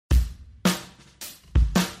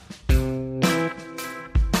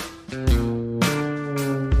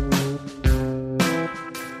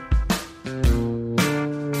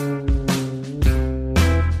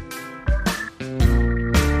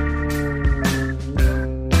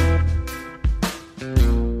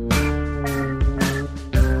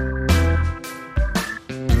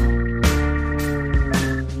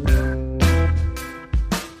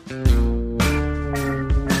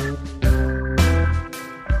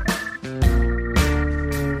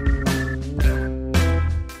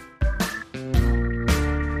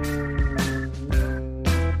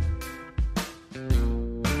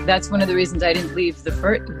That's one of the reasons I didn't leave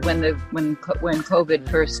when COVID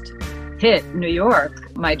first hit New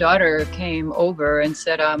York. My daughter came over and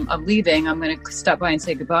said, I'm leaving. I'm going to stop by and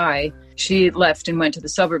say goodbye. She left and went to the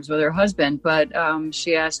suburbs with her husband, but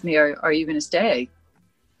she asked me, are you going to stay?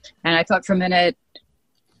 And I thought for a minute,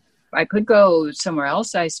 I could go somewhere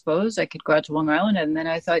else, I suppose. I could go out to Long Island. And then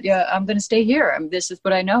I thought, yeah, I'm going to stay here. This is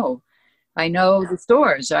what I know. I know the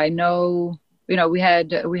stores. I know, we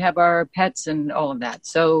have our pets and all of that.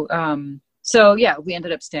 So yeah, we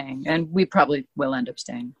ended up staying, and we probably will end up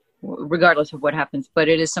staying regardless of what happens. But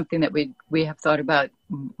it is something that we have thought about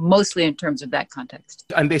mostly in terms of that context.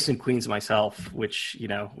 I'm based in Queens myself, which,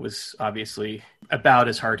 was obviously about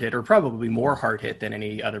as hard hit or probably more hard hit than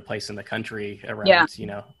any other place in the country around,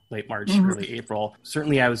 late March, early April.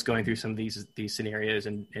 Certainly I was going through some of these scenarios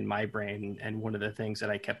in my brain. And one of the things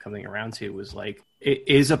that I kept coming around to was like,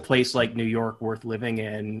 is a place like New York worth living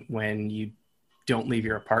in when you don't leave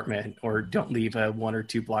your apartment or don't leave a 1 or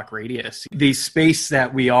 2 block radius? The space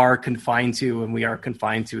that we are confined to, and we are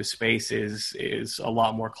confined to a space, is a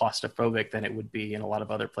lot more claustrophobic than it would be in a lot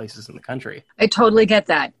of other places in the country. I totally get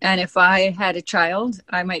that. And if I had a child,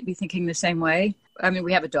 I might be thinking the same way. I mean,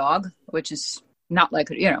 we have a dog, which is not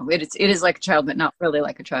like, it is like a child, but not really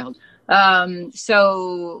like a child.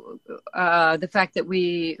 So the fact that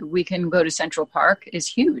we can go to Central Park is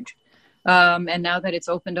huge. And now that it's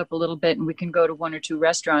opened up a little bit and we can go to 1 or 2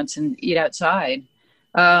 restaurants and eat outside,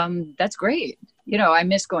 that's great. I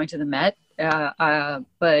miss going to the Met,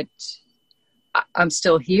 but I'm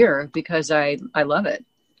still here because I love it.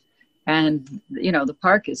 And, the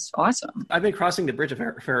park is awesome. I've been crossing the bridge a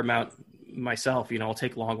fair amount myself. I'll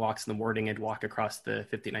take long walks in the morning and walk across the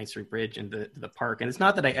 59th Street Bridge into the park. And it's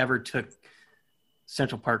not that I ever took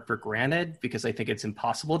Central Park for granted, because I think it's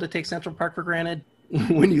impossible to take Central Park for granted.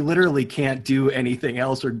 When you literally can't do anything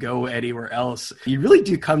else or go anywhere else, you really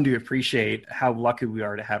do come to appreciate how lucky we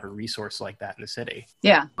are to have a resource like that in the city.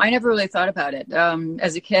 Yeah, I never really thought about it.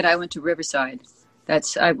 As a kid, I went to Riverside.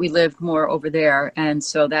 We lived more over there. And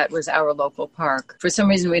so that was our local park. For some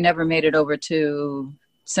reason, we never made it over to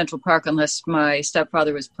Central Park unless my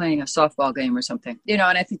stepfather was playing a softball game or something, and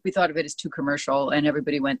I think we thought of it as too commercial, and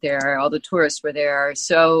everybody went there. All the tourists were there.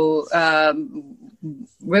 So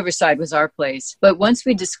Riverside was our place. But once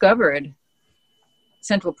we discovered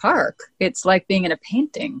Central Park, it's like being in a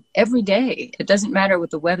painting every day. It doesn't matter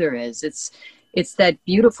what the weather is. It's that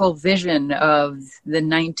beautiful vision of the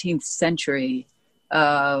 19th century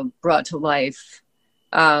brought to life.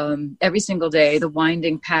 Every single day, the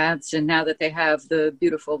winding paths, and now that they have the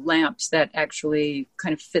beautiful lamps that actually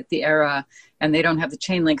kind of fit the era, and they don't have the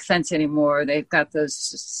chain link fence anymore, they've got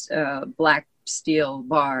those black steel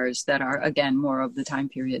bars that are, again, more of the time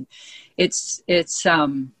period. It's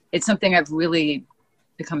something I've really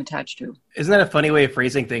become attached to. Isn't that a funny way of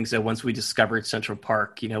phrasing things? That once we discovered Central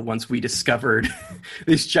Park, once we discovered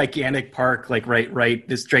this gigantic park, like right,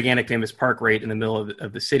 this gigantic famous park right in the middle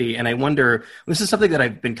of the city. And I wonder, this is something that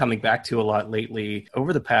I've been coming back to a lot lately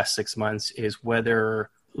over the past 6 months, is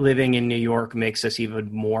whether living in New York makes us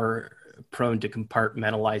even more prone to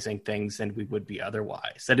compartmentalizing things than we would be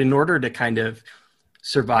otherwise. That in order to kind of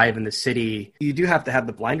survive in the city, you do have to have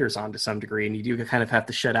the blinders on to some degree, and you do kind of have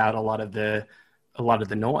to shut out a lot of the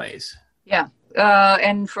noise. Yeah.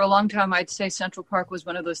 And for a long time, I'd say Central Park was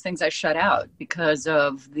one of those things I shut out because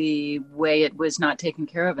of the way it was not taken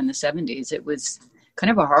care of in the 70s. It was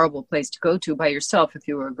kind of a horrible place to go to by yourself if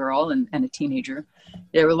you were a girl and a teenager.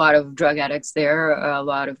 There were a lot of drug addicts there, a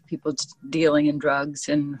lot of people dealing in drugs,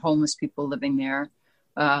 and homeless people living there,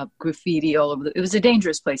 graffiti all over. It was a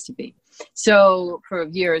dangerous place to be. So for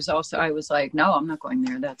years also, I was like, no, I'm not going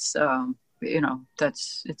there. That's,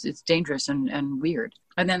 it's dangerous and weird.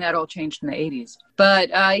 And then that all changed in the 80s. But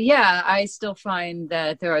yeah, I still find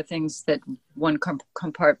that there are things that one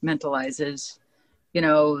compartmentalizes.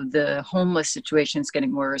 The homeless situation is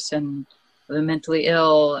getting worse, and the mentally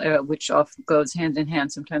ill, which often goes hand in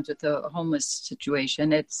hand sometimes with the homeless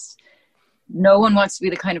situation. No one wants to be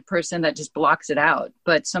the kind of person that just blocks it out,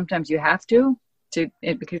 but sometimes you have to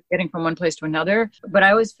because getting from one place to another. But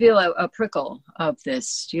I always feel a prickle of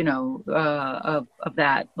this, of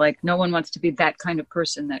that. Like no one wants to be that kind of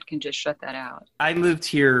person that can just shut that out. I moved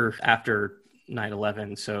here after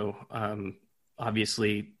 9/11. So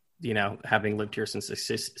obviously, having lived here since the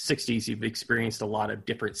 60s, you've experienced a lot of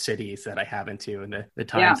different cities that I haven't to in the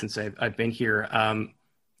time since I've been here.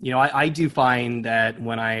 I do find that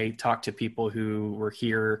when I talk to people who were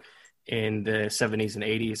here in the 70s and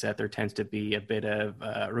 80s, that there tends to be a bit of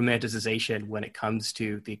romanticization when it comes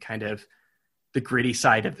to the kind of the gritty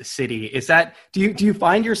side of the city. Is that, do you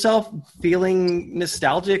find yourself feeling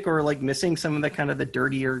nostalgic or like missing some of the kind of the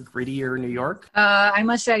dirtier, grittier New York? I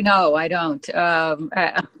must say, no, I don't.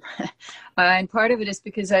 And part of it is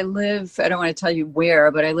because I don't want to tell you where,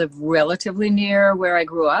 but I live relatively near where I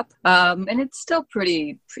grew up. And it's still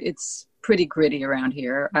pretty gritty around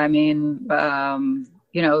here. I mean,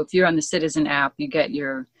 if you're on the Citizen app, you get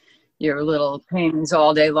your little paintings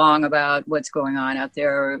all day long about what's going on out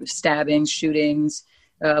there, stabbings, shootings,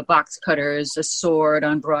 box cutters, a sword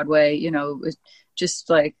on Broadway, just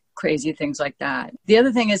like crazy things like that. The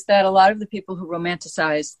other thing is that a lot of the people who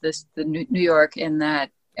romanticized the New York in that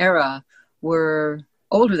era were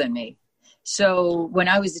older than me. So when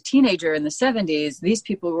I was a teenager in the 70s, these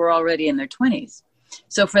people were already in their 20s.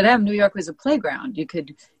 So for them, New York was a playground. You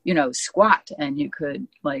could, squat, and you could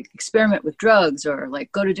like experiment with drugs or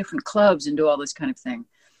like go to different clubs and do all this kind of thing.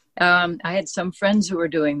 I had some friends who were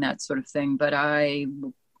doing that sort of thing, but I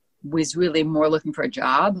was really more looking for a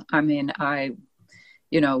job. I mean, I,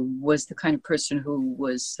 was the kind of person who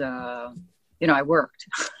was, I worked.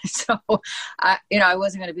 So, I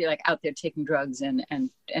wasn't going to be like out there taking drugs and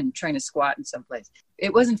trying to squat in some place.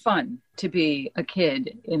 It wasn't fun to be a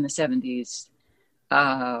kid in the 70s.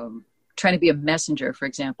 Trying to be a messenger, for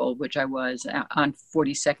example, which I was on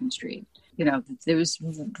 42nd Street. There was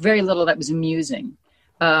very little that was amusing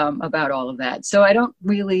about all of that. So I don't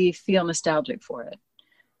really feel nostalgic for it.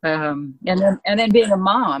 And then being a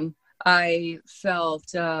mom, I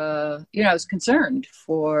felt, I was concerned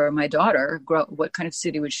for my daughter. What kind of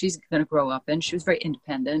city was she going to grow up in? She was very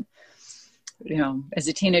independent. As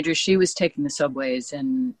a teenager, she was taking the subways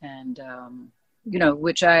and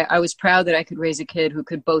which I was proud that I could raise a kid who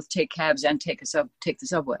could both take cabs and take the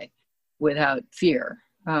subway without fear.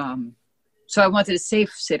 So I wanted a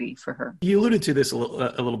safe city for her. You alluded to this a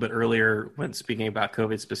little bit earlier when speaking about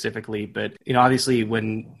COVID specifically, but obviously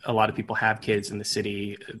when a lot of people have kids in the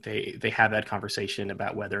city, they have that conversation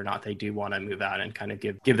about whether or not they do want to move out and kind of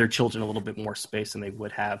give their children a little bit more space than they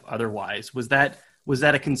would have otherwise. Was that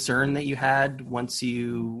a concern that you had once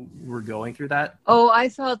you were going through that? Oh, I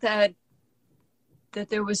felt that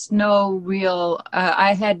there was no real,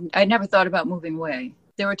 I never thought about moving away.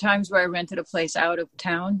 There were times where I rented a place out of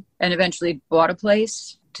town and eventually bought a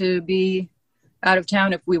place to be out of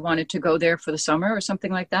town if we wanted to go there for the summer or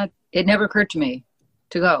something like that. It never occurred to me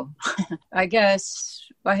to go. I guess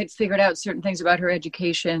I had figured out certain things about her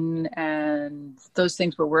education and those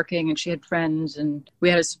things were working, and she had friends and we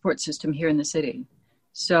had a support system here in the city.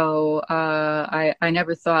 So I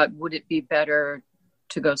never thought, would it be better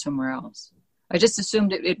to go somewhere else? I just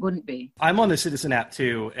assumed it wouldn't be. I'm on the Citizen app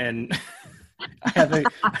too, and I have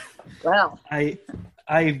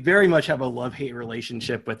I very much have a love-hate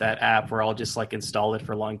relationship with that app where I'll just like install it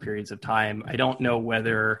for long periods of time. I don't know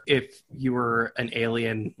whether if you were an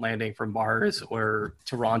alien landing from Mars or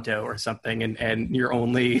Toronto or something and your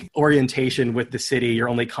only orientation with the city, your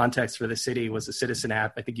only context for the city was the Citizen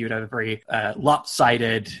app, I think you would have a very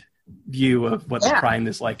lopsided view of what the crime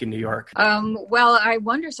is like in New York. Well, I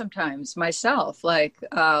wonder sometimes myself, like,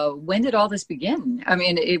 when did all this begin? I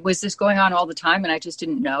mean, was this going on all the time and I just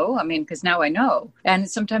didn't know? I mean, because now I know. And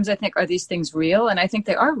sometimes I think, are these things real? And I think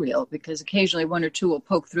they are real because occasionally one or two will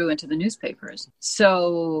poke through into the newspapers.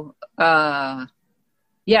 So,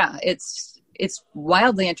 it's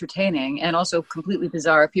wildly entertaining and also completely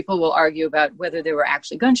bizarre. People will argue about whether there were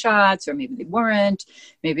actually gunshots or maybe they weren't.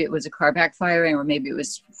 Maybe it was a car backfiring or maybe it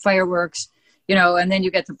was fireworks, and then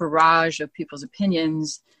you get the barrage of people's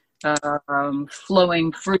opinions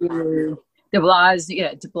flowing through de Blas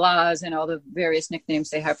and all the various nicknames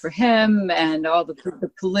they have for him and all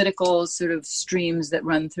the political sort of streams that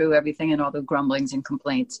run through everything and all the grumblings and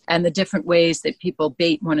complaints and the different ways that people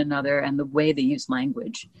bait one another and the way they use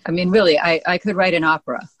language. I mean, really, I could write an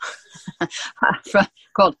opera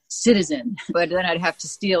called Citizen, but then I'd have to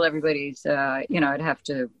steal everybody's, I'd have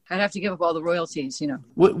to give up all the royalties,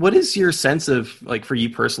 What is your sense of, like, for you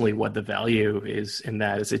personally, what the value is in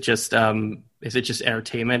that? Is it just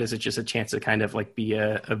entertainment? Is it just a chance to kind of like be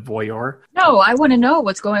a voyeur? No, I want to know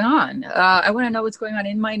what's going on. I want to know what's going on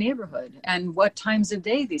in my neighborhood and what times of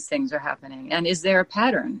day these things are happening. And is there a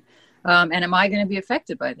pattern? And am I going to be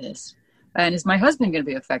affected by this? And is my husband going to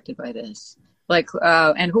be affected by this? Like,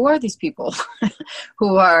 and who are these people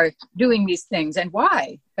who are doing these things and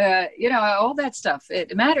why? All that stuff,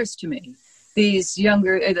 it matters to me. These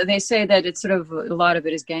younger, they say that it's sort of, a lot of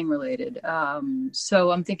it is gang related.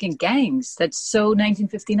 So I'm thinking gangs, that's so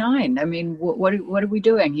 1959. I mean, what are we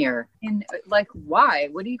doing here? And like, why?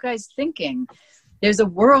 What are you guys thinking? There's a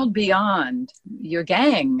world beyond your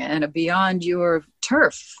gang and beyond your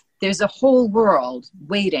turf. There's a whole world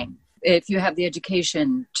waiting if you have the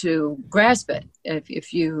education to grasp it,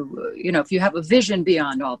 if you have a vision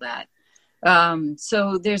beyond all that.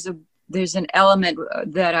 So there's an element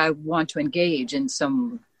that I want to engage in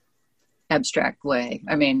some abstract way.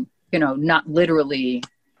 I mean, not literally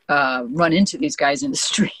run into these guys in the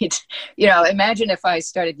street. Imagine if I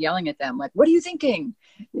started yelling at them, like, what are you thinking?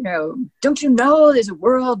 Don't you know there's a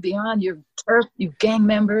world beyond your turf, you gang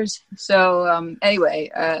members? So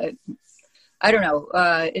anyway, I don't know.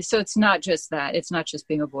 So it's not just that. It's not just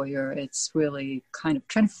being a voyeur. It's really kind of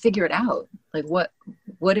trying to figure it out. Like what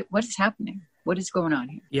is happening? What is going on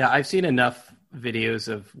here? Yeah, I've seen enough videos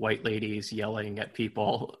of white ladies yelling at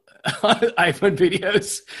people on iPhone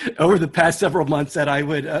videos over the past several months that I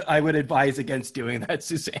would advise against doing that,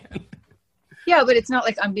 Suzanne. Yeah, but it's not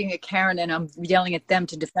like I'm being a Karen and I'm yelling at them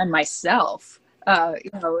to defend myself.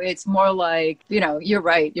 It's more like, you're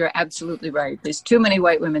right. You're absolutely right. There's too many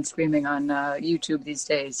white women screaming on YouTube these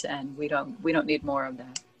days, and we don't need more of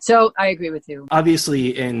that. So I agree with you.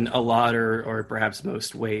 Obviously, in a lot or perhaps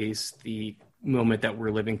most ways, the moment that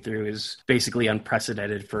we're living through is basically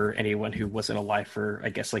unprecedented for anyone who wasn't alive for, I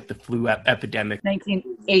guess, like the flu epidemic.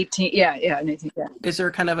 1918. Yeah. Is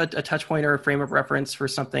there kind of a touch point or a frame of reference for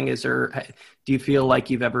something? Do you feel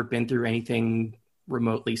like you've ever been through anything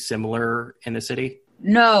remotely similar in the city?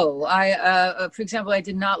 No, for example, I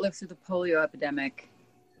did not live through the polio epidemic.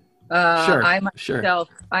 Sure.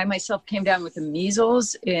 I myself came down with the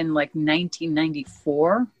measles in like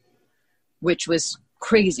 1994, which was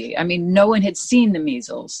crazy. I mean, no one had seen the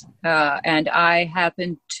measles. And I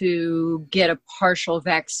happened to get a partial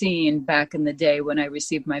vaccine back in the day when I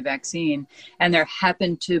received my vaccine. And there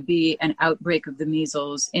happened to be an outbreak of the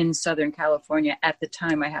measles in Southern California at the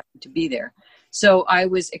time I happened to be there. So I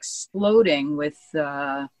was exploding with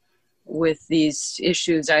these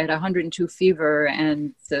issues. I had 102 fever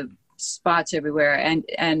and the spots everywhere.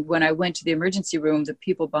 And when I went to the emergency room, the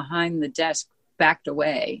people behind the desk backed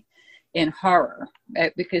away in horror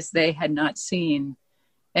because they had not seen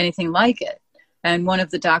anything like it. And one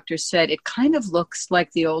of the doctors said, it kind of looks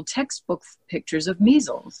like the old textbook pictures of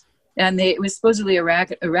measles. And it was supposedly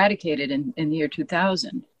eradicated in the year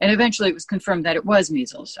 2000. And eventually it was confirmed that it was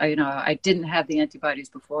measles. I didn't have the antibodies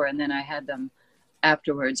before, and then I had them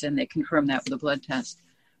afterwards, and they confirmed that with a blood test.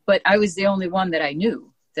 But I was the only one that I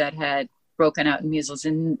knew that had broken out in measles,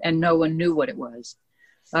 and no one knew what it was.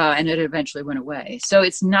 And it eventually went away. So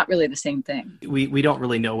it's not really the same thing. We don't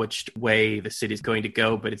really know which way the city's going to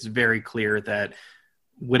go, but it's very clear that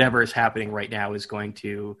whatever is happening right now is going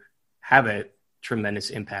to have a tremendous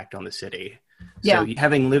impact on the city. So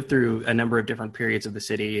having lived through a number of different periods of the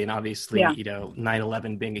city, and obviously,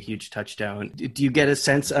 9/11 being a huge touchstone, do you get a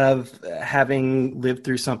sense of having lived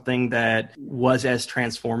through something that was as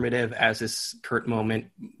transformative as this current moment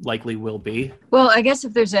likely will be? Well, I guess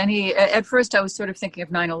if there's any, at first I was sort of thinking of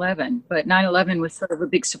 9/11, but 9/11 was sort of a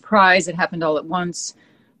big surprise. It happened all at once.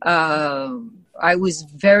 I was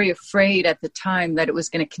very afraid at the time that it was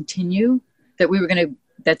going to continue, that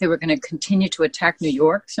they were going to continue to attack New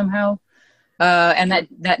York somehow. And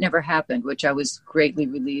that never happened, which I was greatly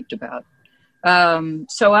relieved about.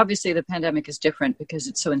 So obviously the pandemic is different because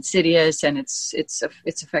it's so insidious and it's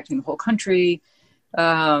affecting the whole country.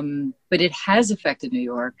 But it has affected New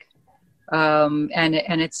York. And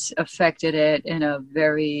it's affected it in a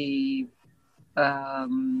very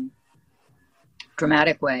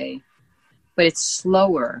dramatic way, but it's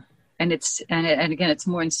slower and again, it's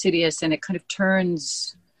more insidious, and it kind of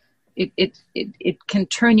turns, it can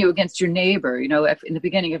turn you against your neighbor. If in the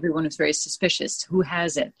beginning, everyone was very suspicious. Who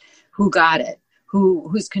has it? Who got it?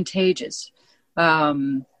 Who's contagious?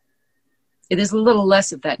 It is a little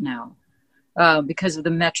less of that now because of the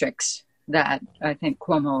metrics that I think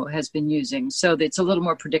Cuomo has been using. So it's a little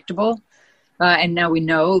more predictable. And now we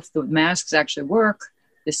know if the masks actually work,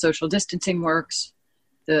 the social distancing works,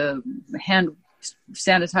 the hand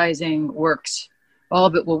sanitizing works. All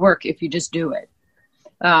of it will work if you just do it.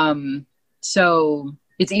 So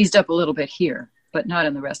it's eased up a little bit here, but not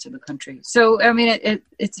in the rest of the country. So, I mean,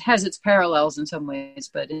 it has its parallels in some ways,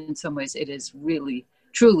 but in some ways it is really,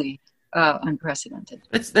 truly unprecedented.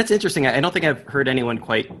 That's interesting. I don't think I've heard anyone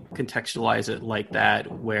quite contextualize it like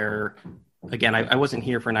that, where, again, I wasn't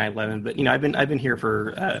here for 9/11, but, I've been here for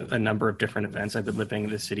a number of different events. I've been living in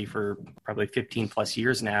the city for probably 15 plus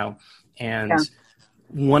years now. And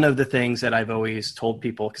one of the things that I've always told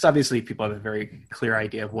people, because obviously people have a very clear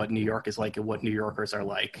idea of what New York is like and what New Yorkers are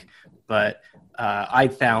like. But I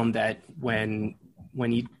found that when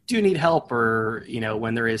you do need help, or,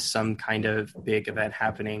 when there is some kind of big event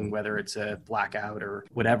happening, whether it's a blackout or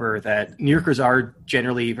whatever, that New Yorkers are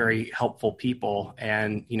generally very helpful people,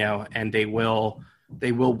 and, and they will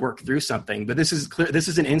they will work through something. But this is clear. This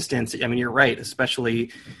is an instance. I mean, you're right,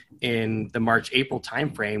 especially in the March-April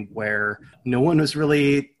timeframe where no one was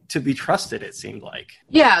really to be trusted, it seemed like.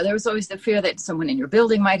 Yeah, there was always the fear that someone in your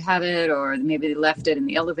building might have it, or maybe they left it in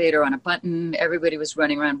the elevator on a button. Everybody was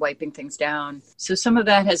running around wiping things down. So some of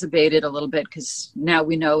that has abated a little bit because now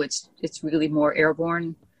we know it's really more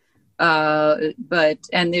airborne. Now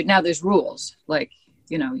there's rules, like,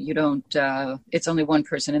 you don't, it's only one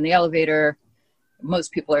person in the elevator.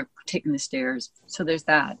 Most people are taking the stairs. So there's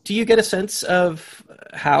that. Do you get a sense of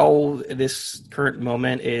how this current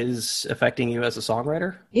moment is affecting you as a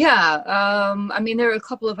songwriter? Yeah. I mean, there are a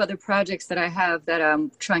couple of other projects that I have that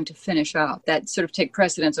I'm trying to finish up that sort of take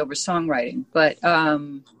precedence over songwriting. But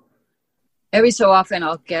every so often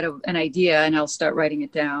I'll get an idea and I'll start writing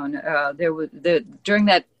it down.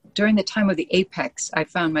 During the time of the Apex, I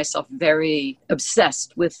found myself very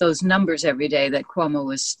obsessed with those numbers every day that Cuomo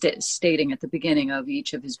was stating at the beginning of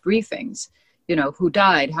each of his briefings. Who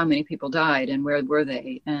died, how many people died, and where were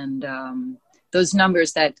they? And those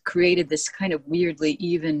numbers that created this kind of weirdly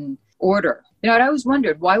even order. And I always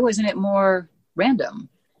wondered, why wasn't it more random?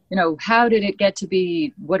 How did it get to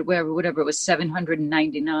be whatever it was,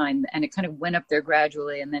 799, and it kind of went up there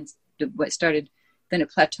gradually, and then then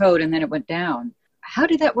it plateaued, and then it went down. How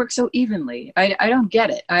did that work so evenly? I don't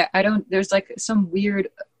get it. I don't, there's like some weird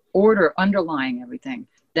order underlying everything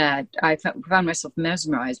that I found myself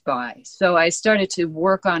mesmerized by. So I started to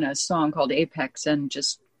work on a song called Apex and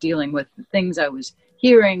just dealing with the things I was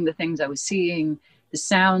hearing, the things I was seeing, the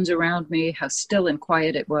sounds around me, how still and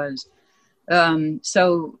quiet it was.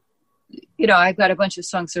 So I've got a bunch of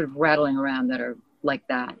songs sort of rattling around that are like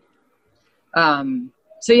that.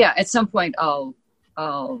 So yeah, at some point I'll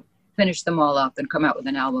finish them all up and come out with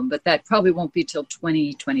an album, but that probably won't be till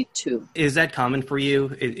 2022. Is that common for you?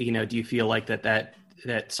 Do you feel like that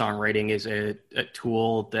songwriting is a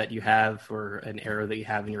tool that you have, or an arrow that you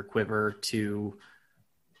have in your quiver to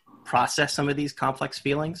process some of these complex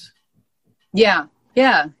feelings? Yeah.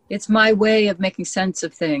 It's my way of making sense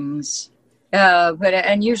of things.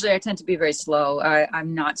 And usually I tend to be very slow.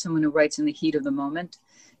 I'm not someone who writes in the heat of the moment.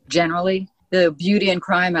 Generally, the Beauty and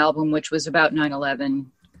Crime album, which was about 9/11,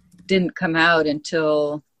 didn't come out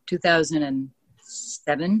until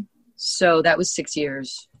 2007. So that was 6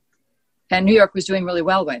 years. And New York was doing really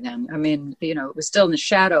well by then. I mean, it was still in the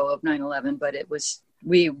shadow of 9/11, but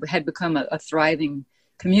we had become a thriving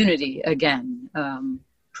community again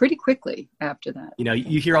pretty quickly after that.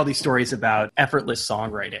 You hear all these stories about effortless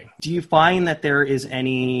songwriting. Do you find that there is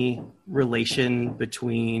any relation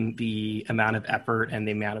between the amount of effort and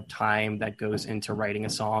the amount of time that goes into writing a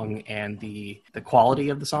song and the quality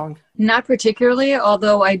of the song? Not particularly,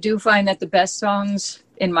 although I do find that the best songs,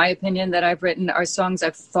 in my opinion, that I've written are songs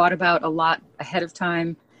I've thought about a lot ahead of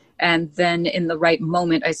time. And then in the right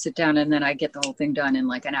moment, I sit down and then I get the whole thing done in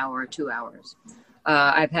like an hour or 2 hours.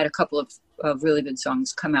 I've had a couple of really good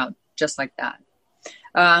songs come out just like that.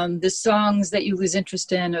 The songs that you lose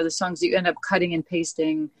interest in, or the songs that you end up cutting and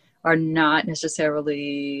pasting, are not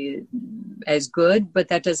necessarily as good, but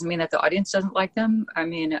that doesn't mean that the audience doesn't like them. I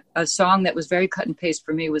mean, a song that was very cut and paste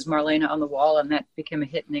for me was Marlena on the Wall, and that became a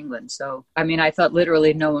hit in England. So, I mean, I thought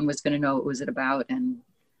literally no one was going to know what was it about, and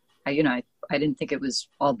I didn't think it was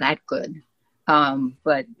all that good.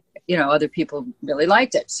 But other people really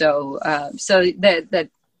liked it. So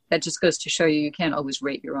that just goes to show you can't always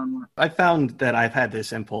rate your own work. I found that I've had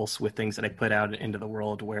this impulse with things that I put out into the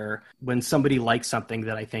world, where when somebody likes something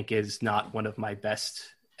that I think is not one of my best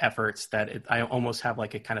efforts, I almost have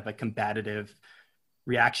like a kind of a combative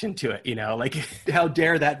reaction to it. Like, how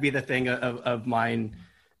dare that be the thing of mine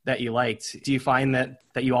that you liked? Do you find that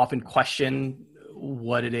you often question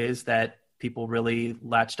what it is that people really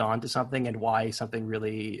latched on to something and why something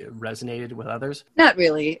really resonated with others? Not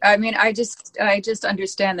really. I mean, I just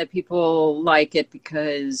understand that people like it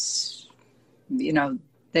because,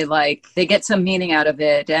 they get some meaning out of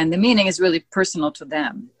it, and the meaning is really personal to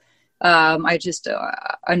them. I just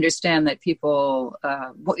understand that people,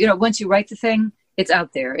 once you write the thing, it's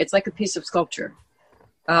out there. It's like a piece of sculpture.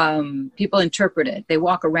 People interpret it. They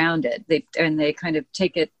walk around it. They kind of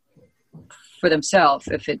take it for themselves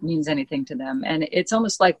if it means anything to them. And it's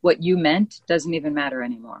almost like what you meant doesn't even matter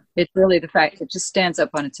anymore. It's really the fact it just stands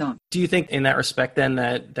up on its own. Do you think in that respect then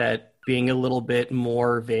that being a little bit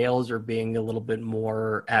more veiled or being a little bit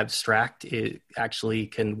more abstract, it actually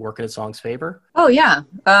can work in a song's favor? Oh, yeah.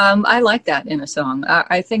 I like that in a song.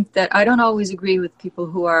 I think that I don't always agree with people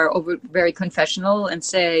who are very confessional and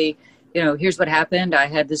say, here's what happened. I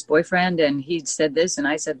had this boyfriend and he said this and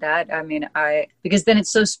I said that. I mean, because then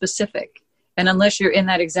it's so specific. And unless you're in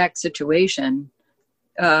that exact situation,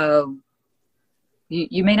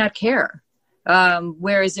 you may not care.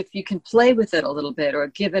 Whereas if you can play with it a little bit or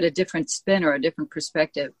give it a different spin or a different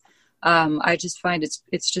perspective, I just find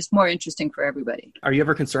it's just more interesting for everybody. Are you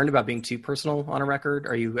ever concerned about being too personal on a record?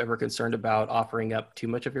 Are you ever concerned about offering up too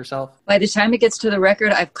much of yourself? By the time it gets to the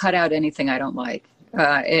record, I've cut out anything I don't like.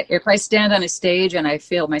 If I stand on a stage and I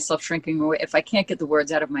feel myself shrinking away, if I can't get the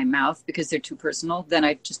words out of my mouth because they're too personal, then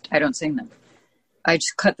I don't sing them. I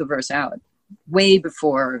just cut the verse out way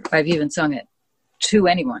before I've even sung it to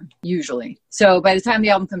anyone, usually. So by the time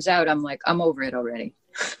the album comes out, I'm like, I'm over it already.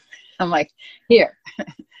 I'm like, here,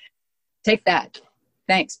 take that.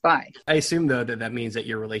 Thanks, bye. I assume, though, that means that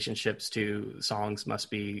your relationships to songs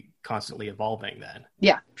must be constantly evolving then.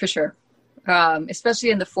 Yeah, for sure. Especially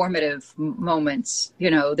in the formative moments,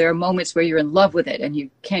 there are moments where you're in love with it and you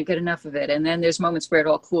can't get enough of it. And then there's moments where it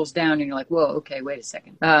all cools down and you're like, whoa, okay, wait a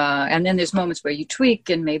second. And then there's moments where you tweak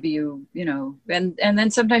and maybe and then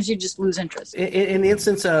sometimes you just lose interest. In the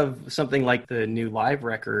instance of something like the new live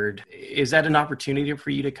record, is that an opportunity for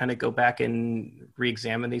you to kind of go back and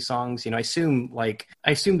re-examine these songs? I assume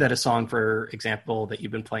that a song, for example, that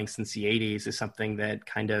you've been playing since the 80s is something that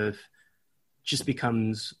kind of just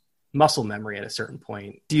becomes muscle memory at a certain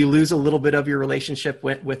point. Do you lose a little bit of your relationship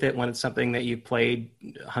with it when it's something that you've played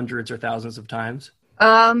hundreds or thousands of times?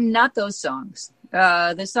 Not those songs.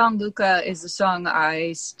 The song Luca is a song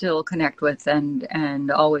I still connect with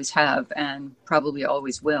and always have and probably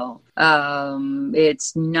always will.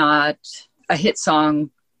 It's not a hit song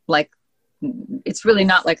it's really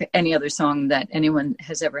not like any other song that anyone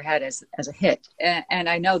has ever had as a hit. And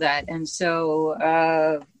I know that. And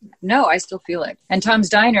so, no, I still feel it. And Tom's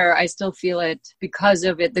Diner, I still feel it because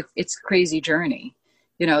of its crazy journey.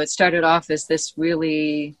 It started off as this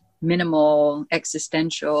really minimal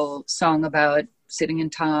existential song about sitting in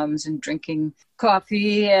Tom's and drinking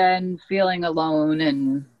coffee and feeling alone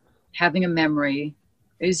and having a memory.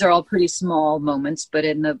 These are all pretty small moments, but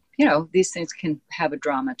these things can have a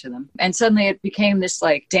drama to them. And suddenly it became this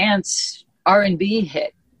dance R&B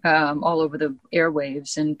hit all over the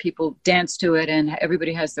airwaves, and people dance to it and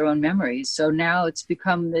everybody has their own memories. So now it's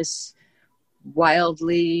become this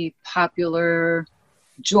wildly popular,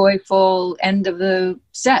 joyful end of the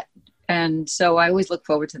set. And so I always look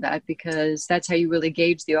forward to that because that's how you really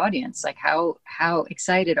gauge the audience. Like how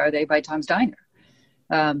excited are they by Tom's Diner?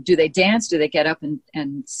 Do they dance? Do they get up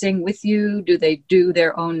and sing with you? Do they do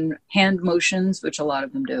their own hand motions, which a lot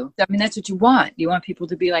of them do? I mean, that's what you want. You want people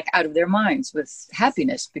to be out of their minds with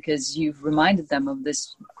happiness because you've reminded them of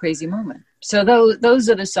this crazy moment. So those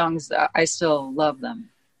are the songs that I still love them.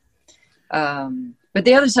 But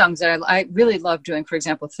the other songs that I really love doing, for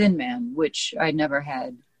example, Thin Man, which I never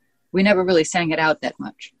had. We never really sang it out that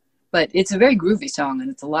much. But it's a very groovy song and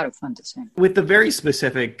it's a lot of fun to sing. With the very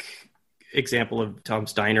specific example of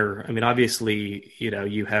Tom's Diner, I mean, obviously,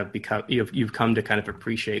 you've come to kind of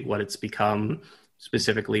appreciate what it's become,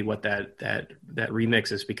 specifically what that remix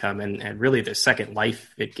has become, and really the second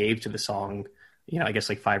life it gave to the song. I guess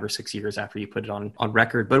 5 or 6 years after you put it on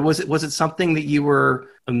record. But was it something that you were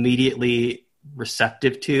immediately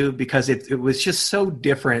receptive to because it was just so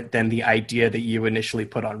different than the idea that you initially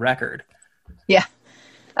put on record? Yeah.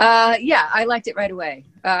 I liked it right away.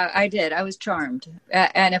 I did. I was charmed.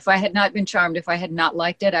 And if I had not been charmed, if I had not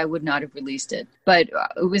liked it, I would not have released it. But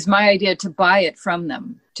it was my idea to buy it from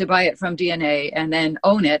them, to buy it from DNA and then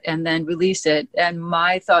own it and then release it. And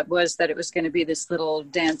my thought was that it was going to be this little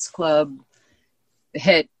dance club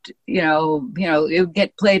hit, it would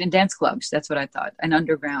get played in dance clubs. That's what I thought, an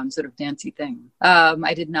underground sort of dancey thing.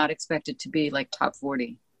 I did not expect it to be top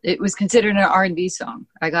 40. It was considered an R&B song.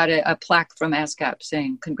 I got a plaque from ASCAP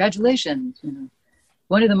saying, congratulations,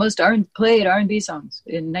 one of the most played R&B songs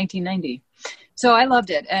in 1990. So I loved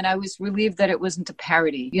it. And I was relieved that it wasn't a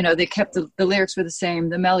parody. They kept the lyrics were the same.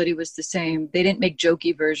 The melody was the same. They didn't make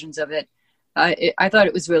jokey versions of it. I thought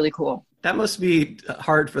it was really cool. That must be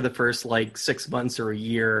hard for the first 6 months or a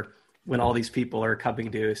year when all these people are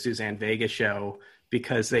coming to a Suzanne Vega show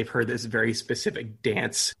because they've heard this very specific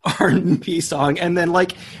dance R&B song, and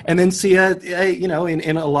then see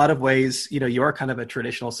in a lot of ways, you are kind of a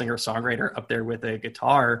traditional singer-songwriter up there with a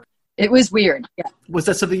guitar. It was weird. Yeah. Was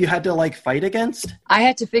that something you had to fight against? I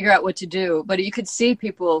had to figure out what to do, but you could see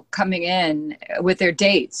people coming in with their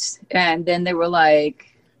dates, and then they were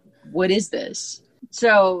like, "What is this?"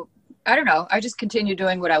 So I don't know. I just continued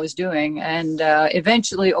doing what I was doing, and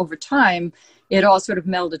eventually, over time, it all sort of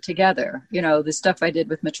melded together. The stuff I did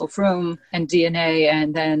with Mitchell Froom and DNA,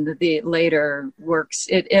 and then the later works.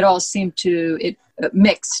 It all seemed to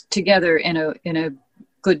mix together in a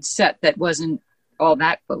good set that wasn't all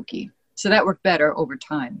that folky. So that worked better over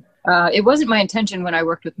time. It wasn't my intention when I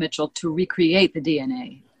worked with Mitchell to recreate the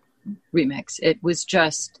DNA remix. It was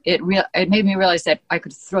just, it made me realize that I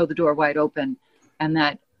could throw the door wide open and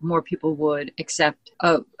that more people would accept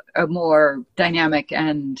a more dynamic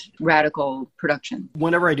and radical production.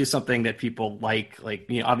 Whenever I do something that people like,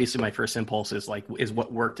 obviously my first impulse is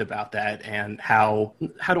what worked about that, and how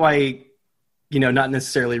do I, not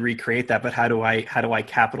necessarily recreate that, but how do I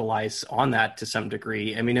capitalize on that to some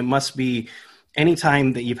degree? I mean, it must be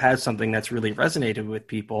anytime that you've had something that's really resonated with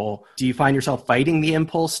people, do you find yourself fighting the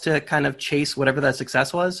impulse to kind of chase whatever that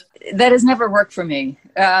success was? That has never worked for me.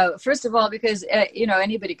 First of all, because,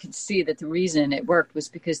 anybody could see that the reason it worked was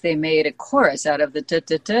because they made a chorus out of the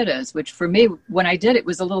da-da-da-das, which for me, when I did it,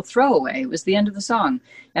 was a little throwaway. It was the end of the song.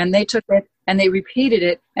 And they took it and they repeated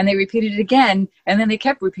it and they repeated it again. And then they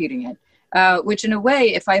kept repeating it, which in a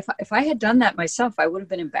way, if I had done that myself, I would have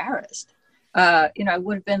been embarrassed. I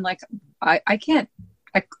would have been like, I can't,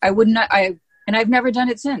 I would not, and I've never done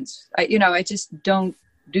it since. I just don't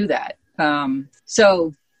do that.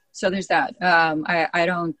 So there's that. I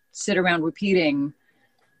don't sit around repeating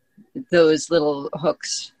those little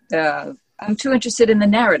hooks. I'm too interested in the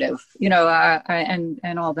narrative,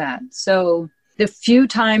 and all that. So the few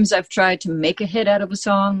times I've tried to make a hit out of a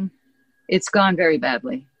song, it's gone very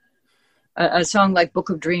badly. A song like Book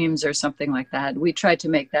of Dreams or something like that, we tried to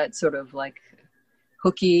make that sort of like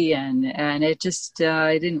hooky, and it just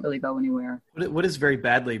it didn't really go anywhere. What does very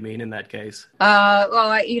badly mean in that case?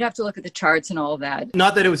 You'd have to look at the charts and all of that.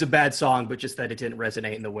 Not that it was a bad song, but just that it didn't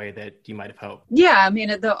resonate in the way that you might have hoped. Yeah, I mean,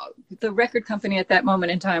 the record company at that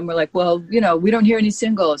moment in time were like, well, we don't hear any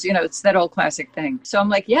singles. It's that old classic thing. So I'm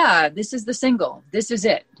like, yeah, this is the single. This is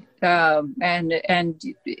it. And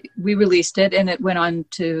we released it, and it went on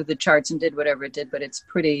to the charts and did whatever it did. But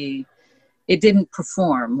it didn't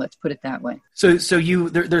perform, let's put it that way. So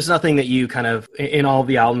there's nothing that you kind of, in all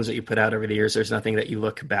the albums that you put out over the years, there's nothing that you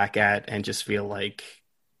look back at and just feel like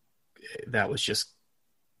that was just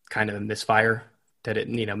kind of a misfire, that it,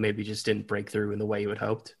 maybe just didn't break through in the way you had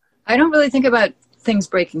hoped? I don't really think about things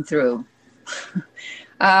breaking through.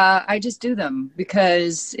 I just do them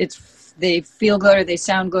because they feel good, or they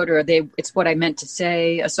sound good, or it's what I meant to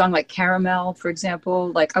say. A song like Caramel, for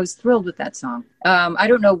example, I was thrilled with that song. I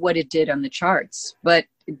don't know what it did on the charts, but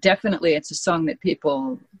definitely it's a song that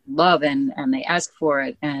people love and they ask for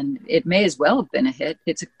it. And it may as well have been a hit.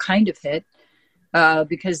 It's a kind of hit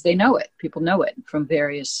because they know it. People know it from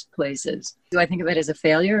various places. Do I think of it as a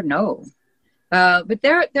failure? No. But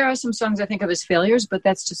there are some songs I think of as failures, but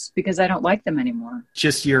that's just because I don't like them anymore.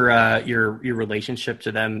 Just your relationship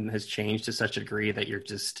to them has changed to such a degree that you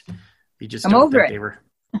just I'm don't over think it. They were.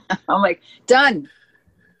 I'm like, done,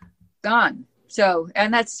 gone. So,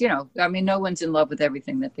 and that's, no one's in love with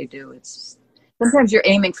everything that they do. It's sometimes you're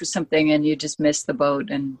aiming for something and you just miss the boat.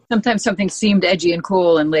 And sometimes something seemed edgy and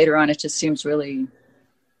cool, and later on it just seems really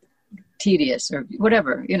tedious or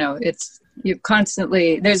whatever. There's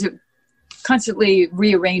constantly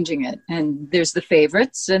rearranging it, and there's the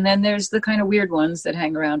favorites, and then there's the kind of weird ones that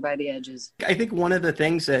hang around by the edges. I think one of the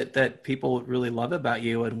things that people really love about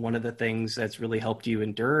you, and one of the things that's really helped you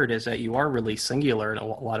endure, is that you are really singular in a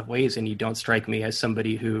lot of ways, and you don't strike me as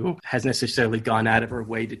somebody who has necessarily gone out of her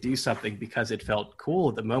way to do something because it felt cool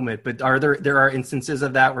at the moment. But there are instances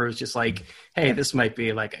of that where it's just like, hey, this might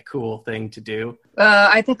be like a cool thing to do?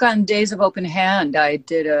 I think on Days of Open Hand, I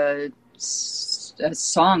did a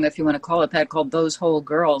song, if you want to call it that, called Those Whole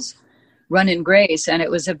Girls, Run in Grace. And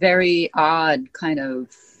it was a very odd kind of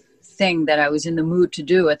thing that I was in the mood to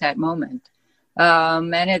do at that moment.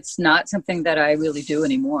 And it's not something that I really do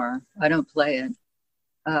anymore. I don't play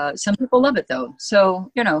it. Some people love it though.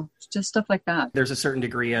 So, just stuff like that. There's a certain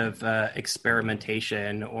degree of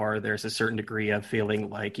experimentation, or there's a certain degree of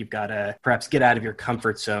feeling like you've got to perhaps get out of your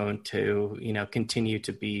comfort zone to, continue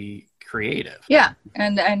to be creative. Yeah.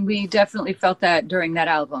 And we definitely felt that during that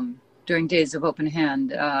album, during Days of Open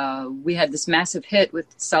Hand. We had this massive hit with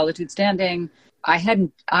Solitude Standing.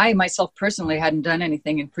 I myself personally hadn't done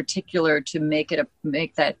anything in particular to make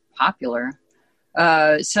that popular.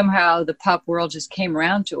 Somehow the pop world just came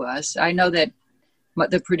around to us. I know that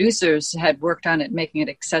the producers had worked on it, making it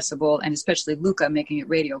accessible, and especially Luca making it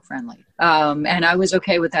radio friendly. And I was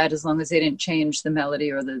okay with that as long as they didn't change the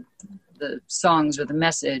melody or the songs or the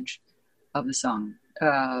message of the song.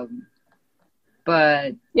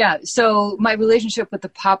 But yeah, so my relationship with the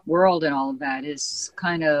pop world and all of that is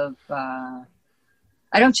kind of,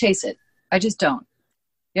 I don't chase it. I just don't.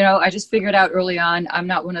 I just figured out early on, I'm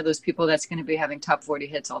not one of those people that's going to be having top 40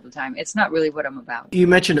 hits all the time. It's not really what I'm about. You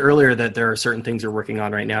mentioned earlier that there are certain things you're working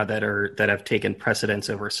on right now that have taken precedence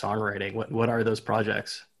over songwriting. What are those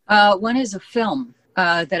projects? One is a film.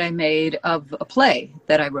 that I made of a play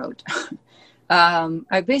that I wrote.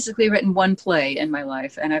 I've basically written one play in my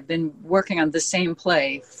life, and I've been working on the same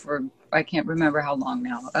play for, I can't remember how long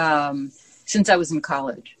now, since I was in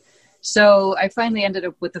college. So I finally ended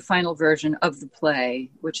up with the final version of the play,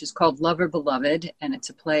 which is called Lover Beloved, and it's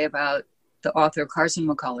a play about the author Carson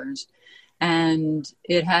McCullers. And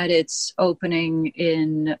it had its opening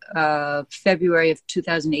in February of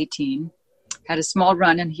 2018, had a small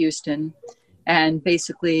run in Houston, and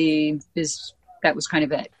basically that was kind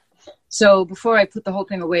of it. So before I put the whole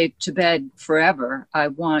thing away to bed forever, I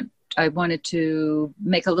wanted to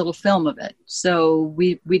make a little film of it. So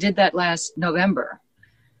we did that last November.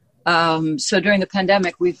 So during the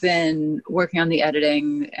pandemic, we've been working on the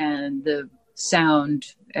editing and the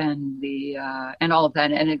sound and the and all of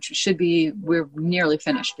that, and we're nearly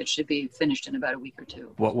finished. It should be finished in about a week or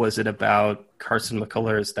two. What was it about Carson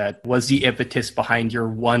McCullers that was the impetus behind the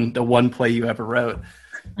one play you ever wrote?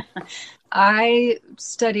 I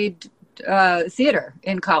studied theater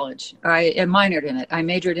in college. I minored in it. I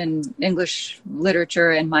majored in English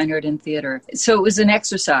literature and minored in theater. So it was an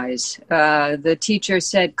exercise. The teacher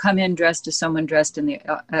said, "Come in dressed as someone dressed in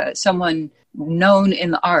the someone known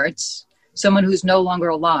in the arts, someone who's no longer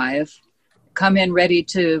alive. Come in ready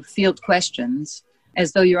to field questions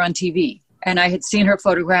as though you're on TV." And I had seen her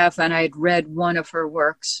photograph, and I had read one of her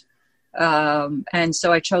works, and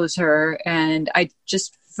so I chose her. And I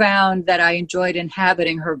just found that I enjoyed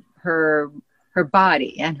inhabiting her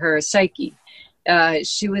body and her psyche.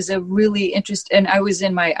 She was a really interesting, and I was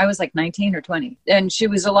like 19 or 20, and she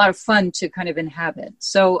was a lot of fun to kind of inhabit.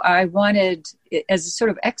 So I wanted, as a sort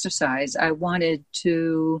of exercise, I wanted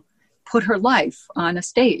to put her life on a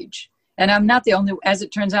stage. And I'm not the only, as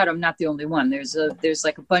it turns out, I'm not the only one. There's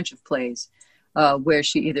like a bunch of plays where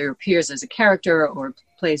she either appears as a character or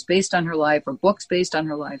plays based on her life or books based on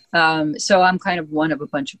her life. So I'm kind of one of a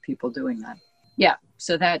bunch of people doing that. Yeah.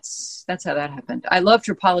 So that's how that happened. I loved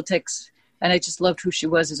her politics, and I just loved who she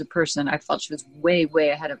was as a person. I felt she was way, way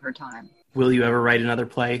ahead of her time. Will you ever write another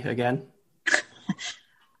play again?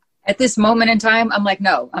 At this moment in time, I'm like,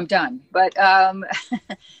 no, I'm done. But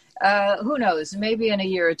who knows? Maybe in a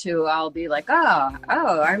year or two, I'll be like,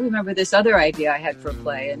 I remember this other idea I had for a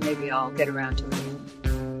play, and maybe I'll get around to it.